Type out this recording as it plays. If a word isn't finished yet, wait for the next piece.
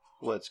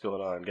What's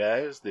going on,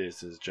 guys?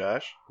 This is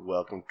Josh.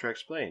 Welcome to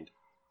Treksplained.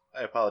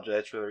 I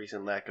apologize for the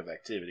recent lack of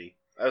activity.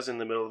 I was in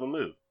the middle of a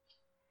move.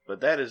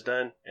 But that is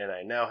done, and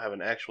I now have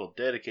an actual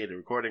dedicated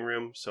recording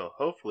room, so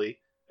hopefully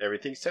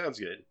everything sounds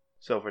good.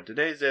 So for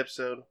today's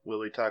episode,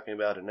 we'll be talking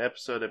about an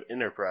episode of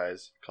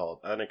Enterprise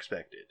called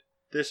Unexpected.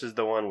 This is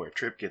the one where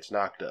Trip gets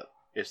knocked up.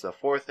 It's the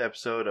 4th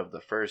episode of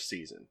the first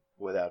season.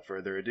 Without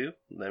further ado,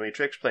 let me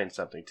Treksplain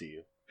something to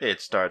you.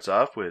 It starts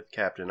off with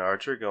Captain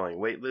Archer going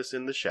weightless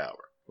in the shower.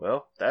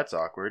 Well, that's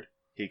awkward.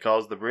 He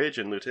calls the bridge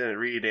and Lieutenant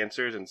Reed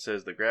answers and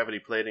says the gravity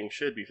plating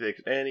should be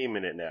fixed any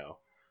minute now.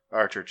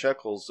 Archer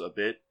chuckles a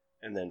bit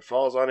and then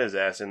falls on his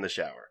ass in the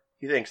shower.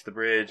 He thanks the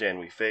bridge and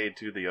we fade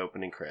to the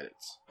opening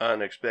credits.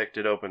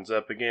 Unexpected opens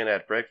up again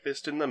at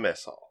breakfast in the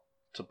mess hall.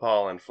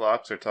 T'Pol and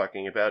Phlox are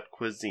talking about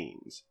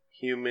cuisines.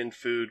 Human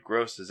food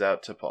grosses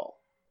out T'Pol.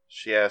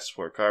 She asks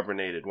for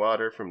carbonated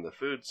water from the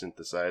food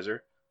synthesizer,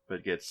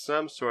 but gets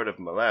some sort of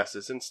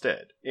molasses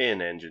instead. In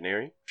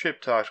engineering,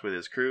 Trip talks with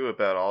his crew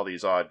about all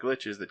these odd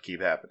glitches that keep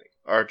happening.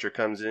 Archer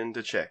comes in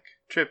to check.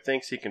 Trip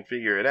thinks he can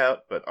figure it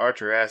out, but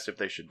Archer asks if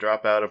they should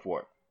drop out of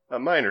warp. A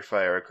minor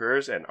fire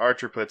occurs and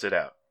Archer puts it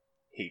out.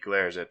 He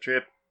glares at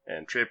Trip,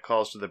 and Trip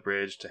calls to the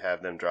bridge to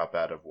have them drop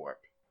out of warp.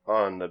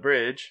 On the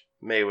bridge,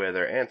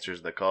 Mayweather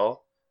answers the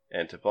call,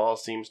 and T'Pol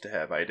seems to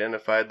have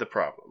identified the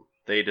problem.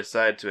 They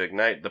decide to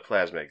ignite the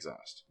plasma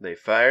exhaust. They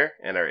fire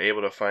and are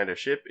able to find a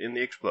ship in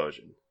the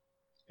explosion.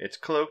 It's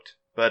cloaked,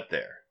 but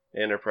there.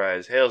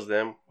 Enterprise hails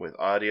them with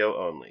audio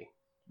only.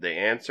 They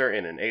answer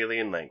in an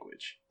alien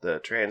language. The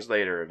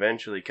translator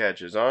eventually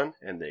catches on,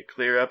 and they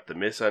clear up the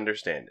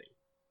misunderstanding.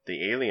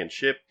 The alien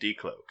ship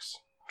decloaks.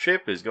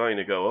 Trip is going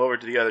to go over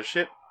to the other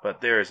ship,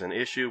 but there is an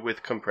issue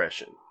with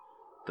compression.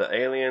 The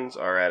aliens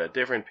are at a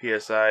different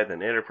PSI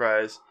than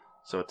Enterprise,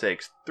 so it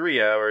takes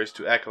 3 hours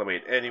to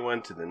acclimate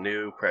anyone to the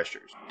new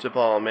pressures.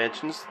 T'Pol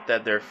mentions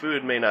that their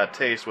food may not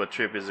taste what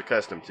Trip is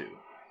accustomed to.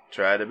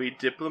 Try to be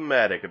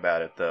diplomatic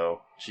about it,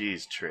 though.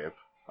 Jeez, Trip.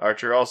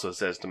 Archer also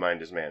says to mind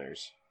his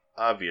manners.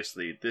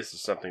 Obviously, this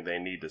is something they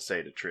need to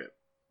say to Trip.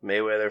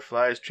 Mayweather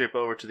flies Trip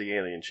over to the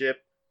alien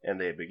ship, and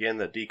they begin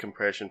the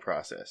decompression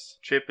process.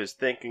 Trip is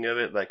thinking of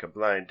it like a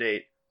blind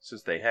date,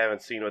 since they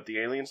haven't seen what the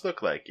aliens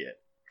look like yet.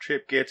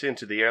 Trip gets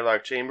into the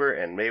airlock chamber,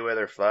 and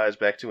Mayweather flies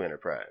back to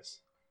Enterprise.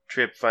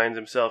 Trip finds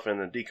himself in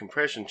the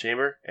decompression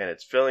chamber, and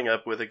it's filling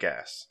up with a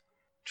gas.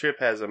 Trip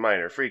has a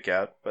minor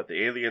freakout, but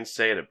the aliens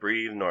say to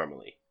breathe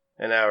normally.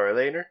 An hour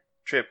later,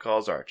 Trip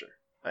calls Archer.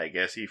 I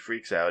guess he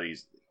freaks out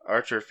easily.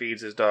 Archer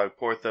feeds his dog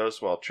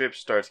Porthos while Trip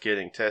starts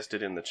getting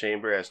tested in the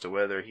chamber as to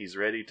whether he's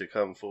ready to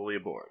come fully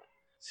aboard.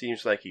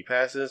 Seems like he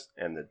passes,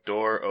 and the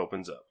door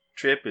opens up.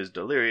 Trip is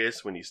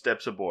delirious when he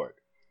steps aboard.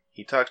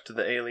 He talks to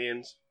the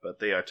aliens, but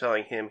they are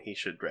telling him he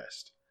should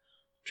rest.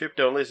 Trip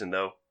don't listen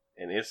though,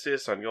 and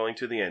insists on going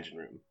to the engine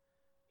room.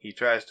 He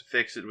tries to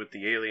fix it with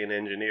the alien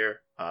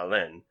engineer,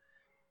 Alen,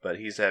 but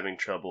he's having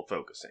trouble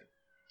focusing.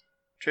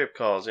 Trip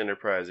calls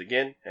Enterprise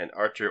again, and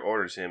Archer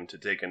orders him to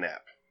take a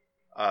nap.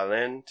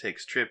 Alen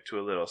takes Trip to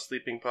a little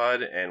sleeping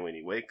pod, and when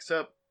he wakes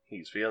up,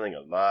 he's feeling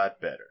a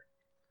lot better.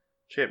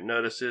 Trip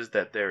notices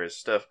that there is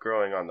stuff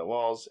growing on the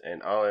walls,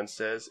 and Alen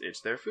says it's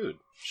their food.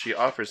 She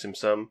offers him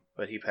some,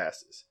 but he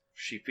passes.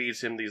 She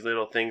feeds him these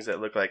little things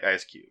that look like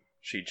ice cubes.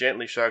 She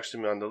gently shocks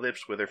him on the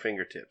lips with her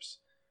fingertips.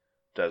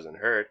 Doesn't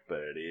hurt,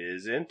 but it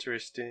is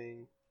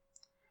interesting.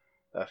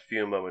 A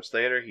few moments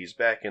later, he's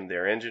back in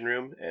their engine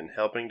room and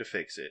helping to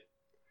fix it.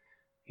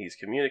 He's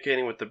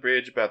communicating with the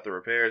bridge about the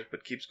repairs,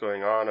 but keeps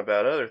going on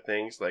about other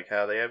things like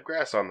how they have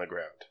grass on the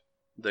ground.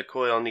 The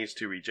coil needs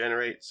to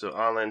regenerate, so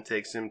Alen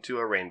takes him to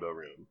a rainbow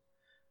room.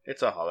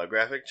 It's a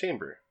holographic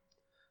chamber,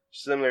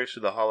 similar to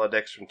the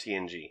holodecks from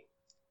TNG.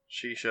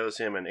 She shows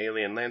him an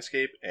alien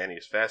landscape, and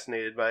he's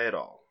fascinated by it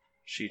all.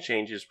 She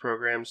changes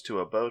programs to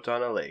a boat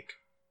on a lake.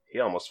 He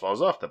almost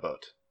falls off the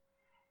boat.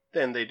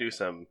 Then they do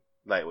some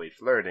lightweight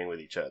flirting with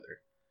each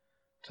other.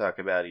 Talk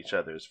about each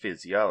other's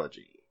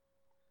physiology.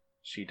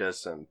 She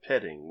does some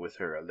petting with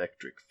her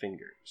electric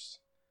fingers.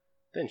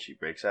 Then she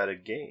breaks out a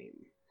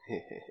game.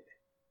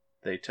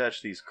 They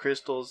touch these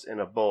crystals in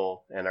a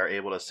bowl and are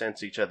able to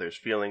sense each other's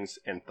feelings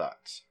and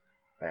thoughts.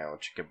 Bow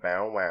chicka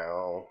bow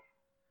wow.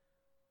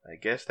 I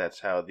guess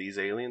that's how these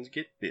aliens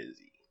get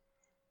busy.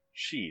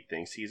 She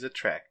thinks he's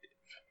attractive.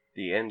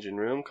 The engine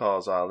room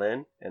calls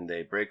Alen, and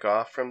they break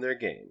off from their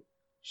game.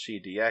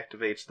 She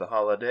deactivates the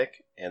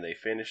holodeck, and they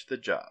finish the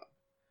job.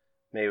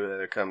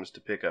 Mayweather comes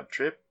to pick up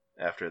Trip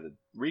after the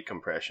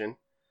recompression,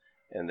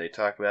 and they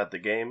talk about the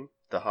game,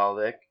 the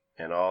holodeck,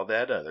 and all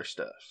that other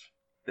stuff.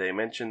 They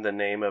mention the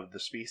name of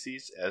the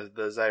species as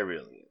the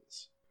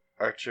Xyrilians.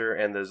 Archer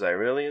and the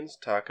Xyrilians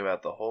talk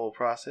about the whole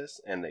process,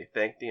 and they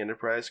thank the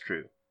Enterprise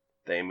crew.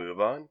 They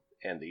move on,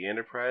 and the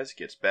Enterprise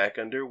gets back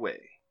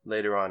underway.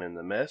 Later on in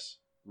the mess,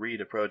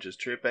 Reed approaches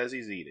Trip as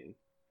he's eating.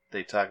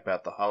 They talk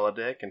about the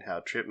holodeck and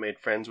how Trip made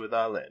friends with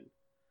Alen.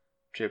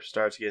 Trip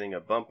starts getting a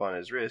bump on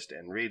his wrist,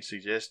 and Reed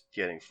suggests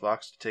getting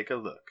Phlox to take a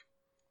look.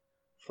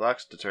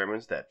 Phlox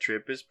determines that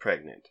Trip is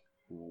pregnant.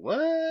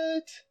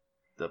 What?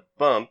 The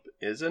bump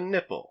is a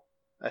nipple.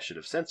 I should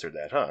have censored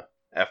that, huh?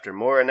 After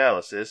more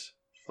analysis,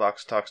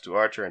 Phlox talks to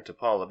Archer and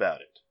T'Pol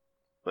about it.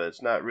 But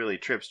it's not really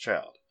Trip's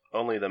child.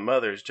 Only the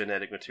mother's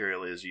genetic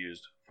material is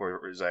used for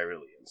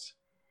Xyrillians.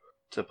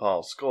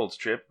 T'Pol scolds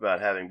Trip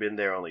about having been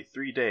there only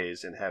 3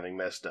 days and having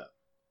messed up.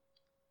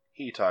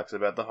 He talks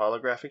about the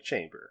holographic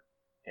chamber,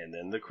 and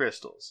then the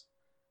crystals.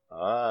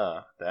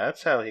 Ah,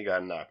 that's how he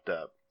got knocked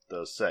up.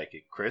 Those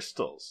psychic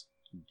crystals.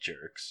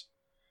 Jerks.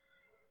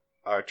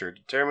 Archer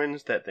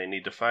determines that they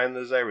need to find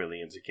the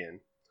Xyrillians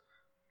again.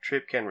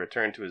 Trip can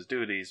return to his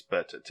duties,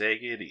 but to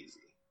take it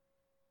easy.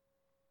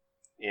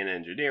 In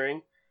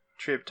engineering,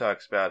 Trip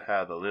talks about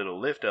how the little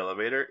lift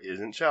elevator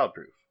isn't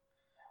childproof.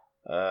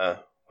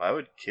 Why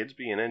would kids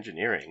be in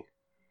engineering?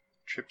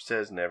 Trip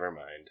says never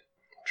mind.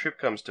 Trip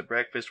comes to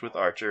breakfast with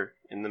Archer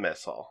in the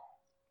mess hall.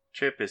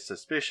 Trip is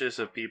suspicious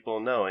of people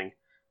knowing,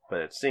 but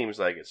it seems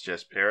like it's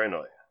just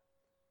paranoia.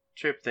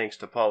 Trip thinks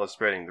T'Pol is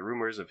spreading the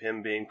rumors of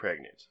him being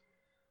pregnant.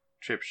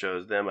 Trip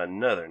shows them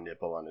another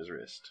nipple on his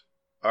wrist.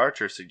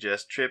 Archer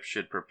suggests Trip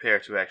should prepare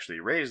to actually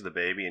raise the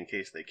baby in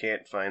case they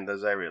can't find the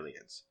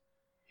Xyrillians.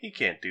 He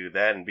can't do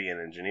that and be an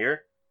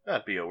engineer,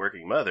 not be a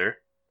working mother.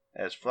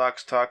 As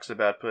Phlox talks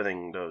about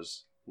putting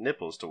those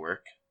nipples to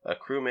work, a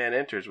crewman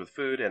enters with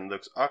food and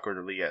looks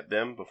awkwardly at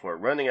them before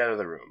running out of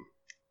the room.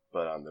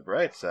 But on the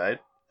bright side,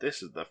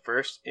 this is the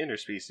first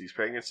interspecies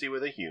pregnancy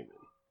with a human.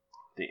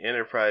 The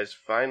Enterprise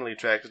finally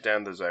tracks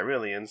down the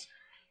Xyrillians,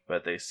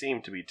 but they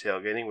seem to be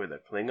tailgating with a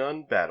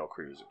Klingon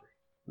battlecruiser.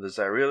 The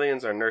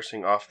Xyrillians are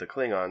nursing off the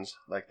Klingons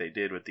like they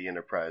did with the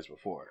Enterprise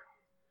before.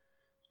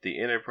 The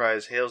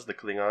Enterprise hails the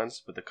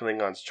Klingons, but the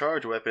Klingons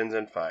charge weapons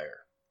and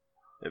fire.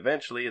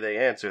 Eventually they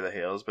answer the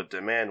hails, but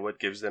demand what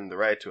gives them the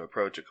right to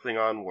approach a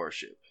Klingon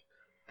warship.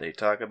 They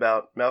talk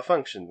about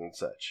malfunctions and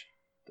such.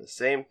 The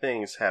same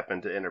things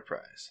happen to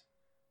Enterprise.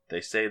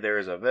 They say there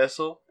is a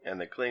vessel, and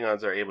the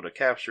Klingons are able to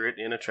capture it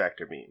in a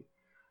tractor beam.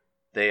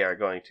 They are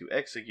going to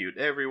execute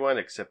everyone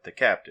except the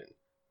captain,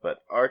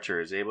 but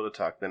Archer is able to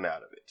talk them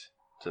out of it.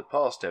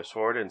 T'Pol steps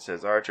forward and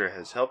says Archer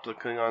has helped the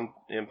Klingon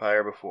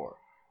Empire before.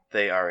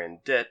 They are in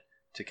debt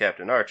to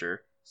Captain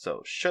Archer,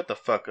 so shut the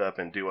fuck up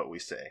and do what we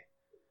say.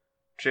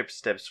 Trip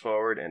steps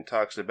forward and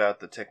talks about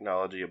the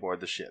technology aboard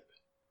the ship.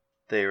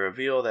 They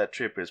reveal that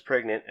Trip is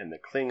pregnant and the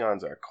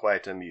Klingons are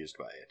quite amused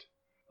by it.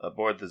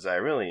 Aboard the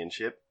Xyrillian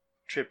ship,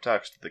 Trip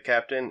talks to the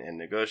captain and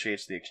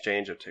negotiates the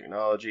exchange of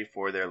technology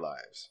for their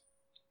lives.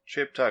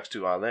 Trip talks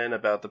to Alen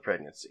about the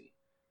pregnancy.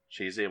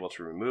 She is able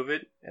to remove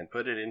it and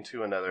put it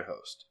into another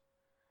host.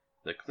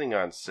 The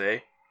Klingons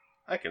say,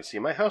 "I can see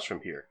my house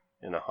from here,"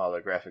 in a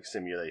holographic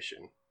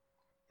simulation.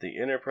 The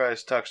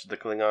Enterprise talks to the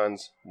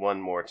Klingons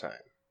one more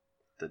time.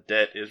 The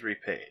debt is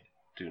repaid.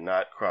 Do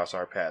not cross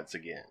our paths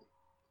again.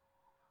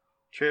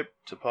 Trip,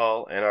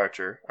 T'Pol, and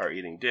Archer are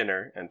eating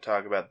dinner and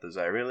talk about the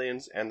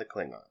Xyrillians and the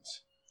Klingons.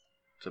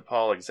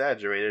 T'Pol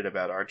exaggerated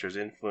about Archer's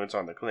influence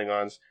on the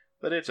Klingons,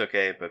 but it's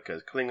okay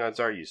because Klingons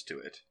are used to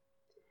it.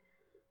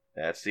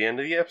 That's the end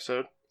of the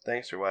episode.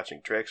 Thanks for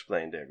watching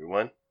Treksplained,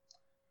 everyone.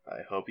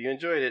 I hope you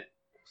enjoyed it.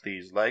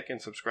 Please like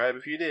and subscribe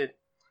if you did.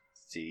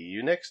 See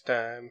you next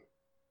time.